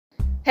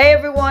Hey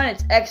everyone,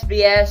 it's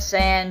XBS,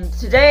 and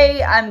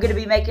today I'm going to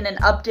be making an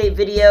update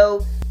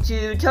video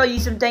to tell you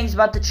some things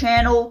about the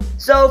channel.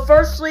 So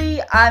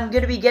firstly, I'm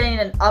going to be getting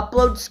an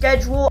upload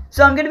schedule.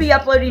 So I'm going to be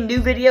uploading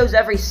new videos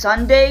every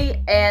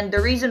Sunday, and the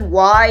reason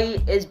why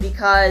is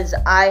because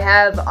I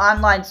have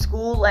online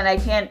school and I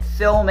can't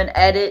film and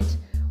edit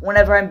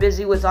whenever I'm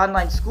busy with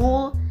online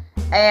school.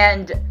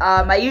 And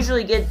I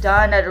usually get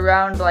done at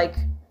around like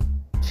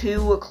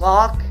 2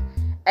 o'clock.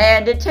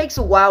 And it takes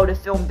a while to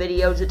film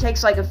videos. It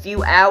takes like a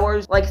few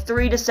hours, like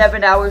 3 to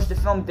 7 hours to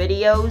film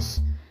videos.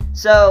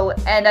 So,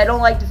 and I don't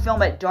like to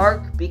film at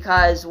dark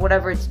because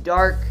whenever it's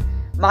dark,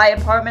 my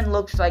apartment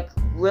looks like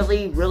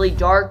really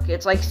dark.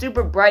 It's like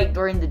super bright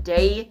during the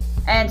day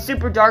and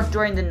super dark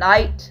during the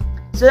night.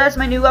 So that's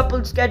my new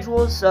upload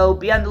schedule, so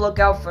be on the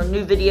lookout for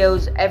new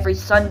videos every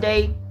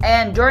Sunday.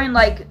 And during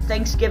like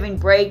Thanksgiving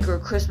break or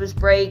Christmas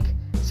break,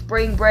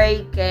 spring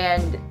break,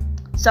 and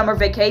summer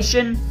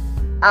vacation,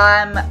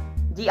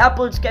 the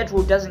upload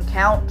schedule doesn't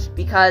count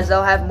because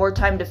I'll have more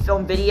time to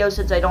film videos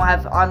since I don't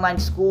have online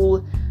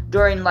school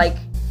during like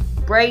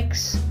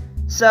breaks.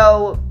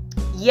 So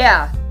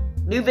yeah,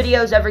 new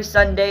videos every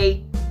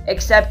Sunday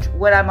except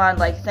when I'm on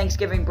like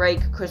Thanksgiving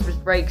break, Christmas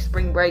break,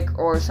 spring break,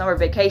 or summer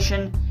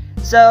vacation.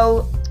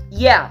 So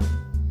yeah.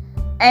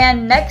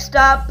 And next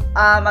up,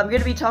 I'm going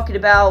to be talking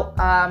about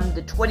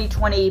the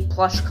 2020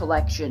 Plush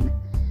collection.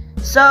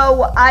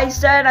 So, I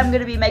said I'm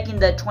going to be making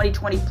the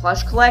 2020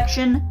 Plush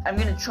collection. I'm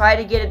going to try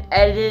to get it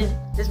edited.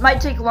 This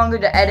might take longer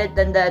to edit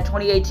than the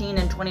 2018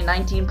 and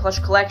 2019 Plush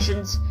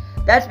collections.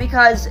 That's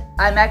because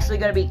I'm actually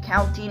going to be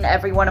counting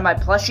every one of my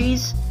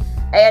plushies.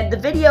 And the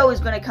video is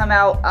going to come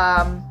out,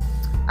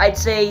 I'd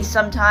say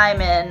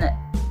sometime in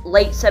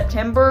late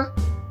September,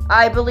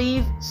 I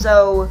believe.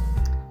 So,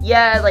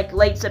 yeah, like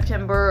late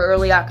September,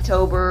 early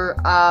October.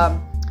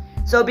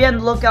 So be on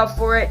the lookout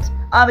for it.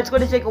 It's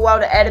going to take a while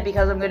to edit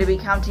because I'm going to be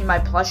counting my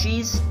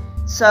plushies.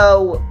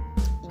 So,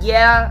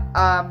 yeah,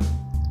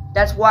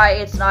 that's why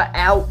it's not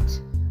out.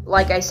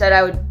 Like I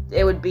said,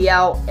 it would be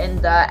out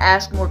in the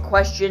Ask More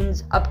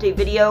Questions update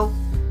video.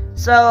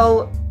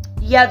 So,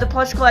 yeah, the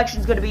plush collection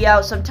is going to be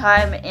out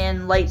sometime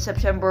in late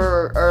September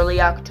or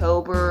early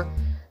October.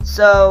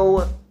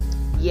 So,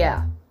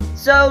 yeah.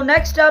 So,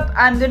 next up,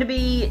 I'm going to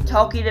be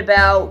talking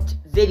about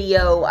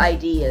video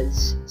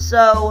ideas.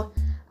 So,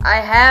 I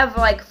have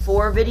like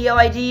 4 video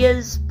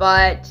ideas,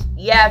 but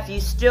yeah, if you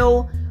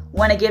still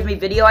want to give me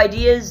video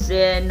ideas,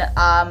 then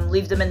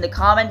leave them in the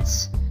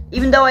comments.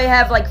 Even though I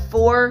have like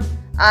 4,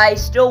 I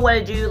still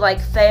want to do like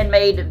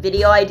fan-made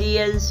video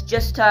ideas,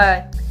 just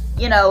to,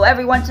 you know,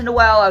 every once in a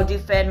while I'll do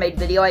fan-made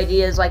video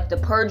ideas, like the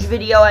Purge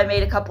video I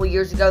made a couple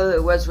years ago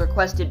that was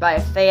requested by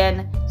a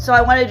fan. So I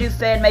want to do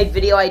fan-made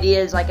video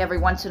ideas like every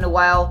once in a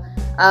while.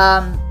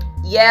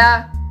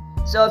 Yeah.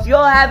 So if you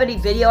all have any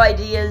video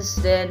ideas,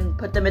 then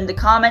put them in the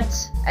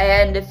comments,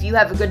 and if you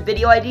have a good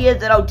video idea,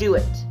 then I'll do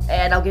it,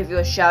 and I'll give you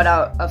a shout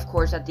out, of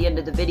course, at the end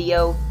of the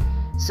video.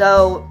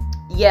 So,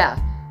 yeah.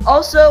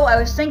 Also, I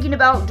was thinking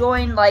about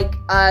doing, like,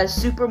 a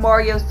Super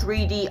Mario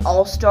 3D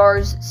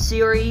All-Stars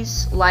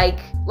series,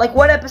 like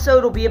one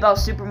episode will be about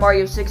Super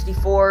Mario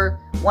 64,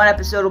 one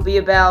episode will be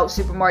about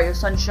Super Mario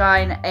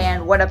Sunshine,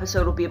 and one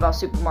episode will be about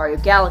Super Mario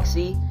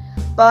Galaxy,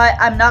 but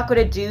I'm not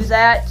going to do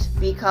that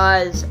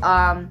because,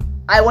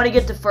 I want to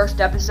get the first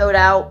episode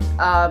out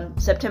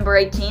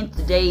September 18th,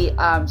 the day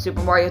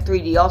Super Mario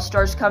 3D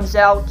All-Stars comes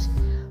out.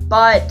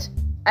 But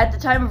at the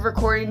time of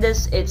recording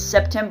this, it's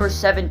September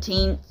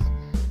 17th.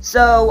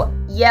 So,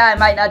 yeah, I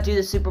might not do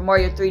the Super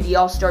Mario 3D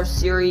All-Stars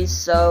series,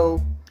 so,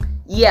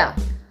 yeah.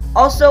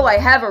 Also, I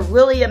have a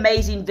really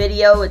amazing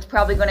video. It's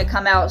probably going to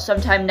come out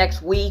sometime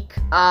next week.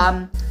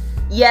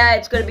 Yeah,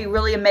 it's going to be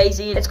really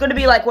amazing. It's going to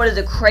be like one of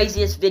the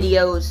craziest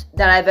videos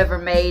that I've ever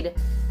made.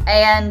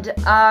 And,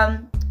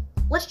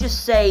 let's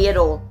just say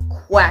it'll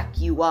quack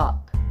you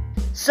up.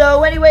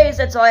 So anyways,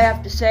 that's all I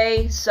have to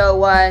say.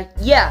 So,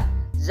 yeah,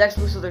 this is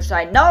XBS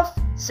signing off,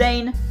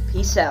 saying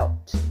peace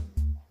out.